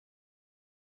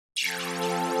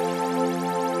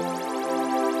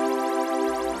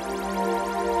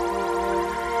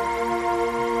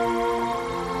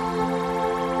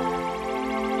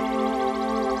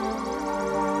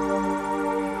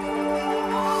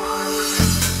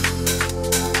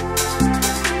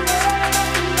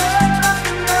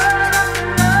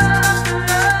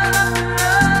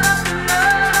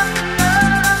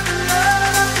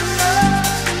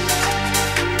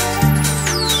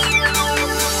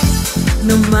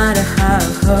No matter how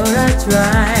hard I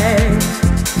try,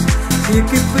 you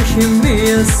keep pushing me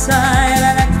aside,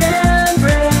 and I can't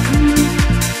break through.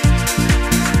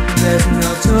 There's no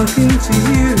talking to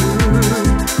you.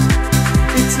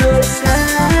 It's so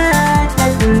sad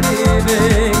that you're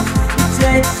leaving. It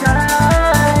takes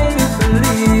time to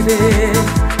believe it,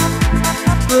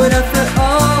 but after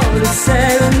all is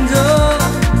said and done,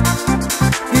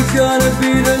 you're gonna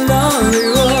be the lonely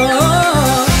one.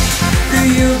 Do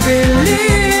you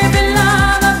believe in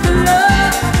love after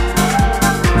love?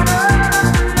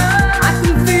 I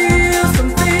can feel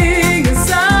something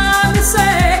inside me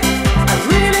say, I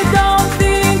really don't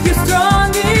think you're strong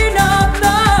enough,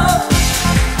 no.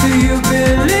 Do you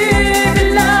believe in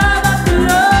love after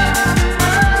love?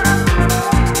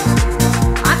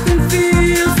 I can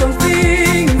feel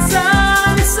something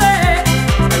inside me say,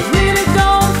 I really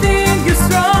don't think you're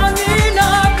strong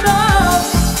enough, no.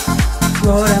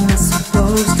 What am I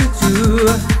supposed to do?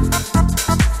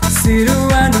 Sit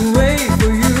around and wait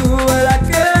for you? Well, I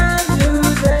can't do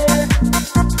that,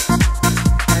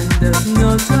 and there's no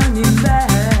turning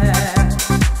back.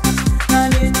 I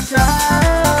need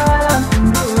time to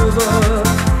move on.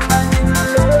 I need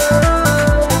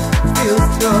love to feel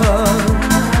strong,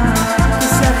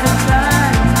 'cause I had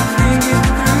time to think it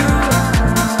through,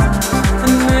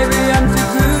 and maybe I'm too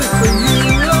good for you.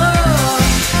 Oh,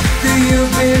 do you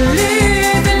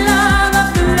believe in love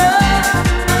after love?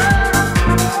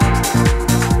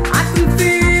 I can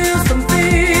feel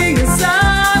something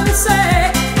inside me say,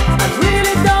 I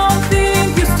really don't think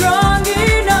you're strong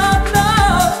enough, no.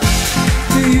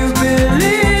 Do you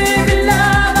believe in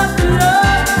love after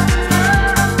love?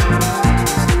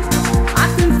 I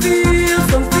can feel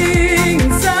something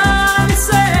inside me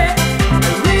say,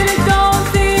 I really don't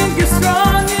think you're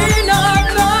strong enough,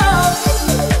 no.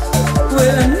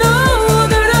 Well, I know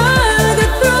that I'll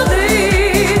get through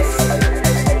this,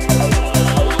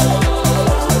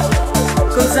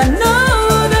 'cause I know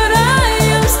that I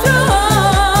am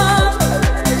strong.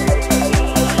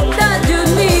 That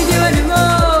don't need you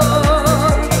anymore.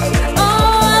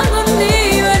 Oh, I don't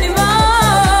need you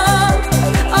anymore.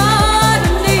 Oh, I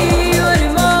don't need you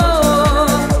anymore.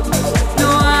 No,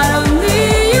 I don't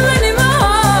need you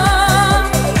anymore.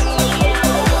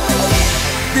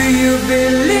 Do you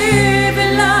believe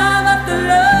in love after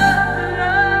love?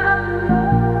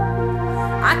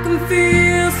 I can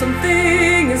feel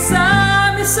something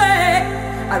inside me say,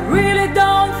 I really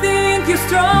don't think you're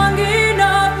strong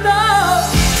enough, no.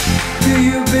 Do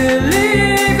you believe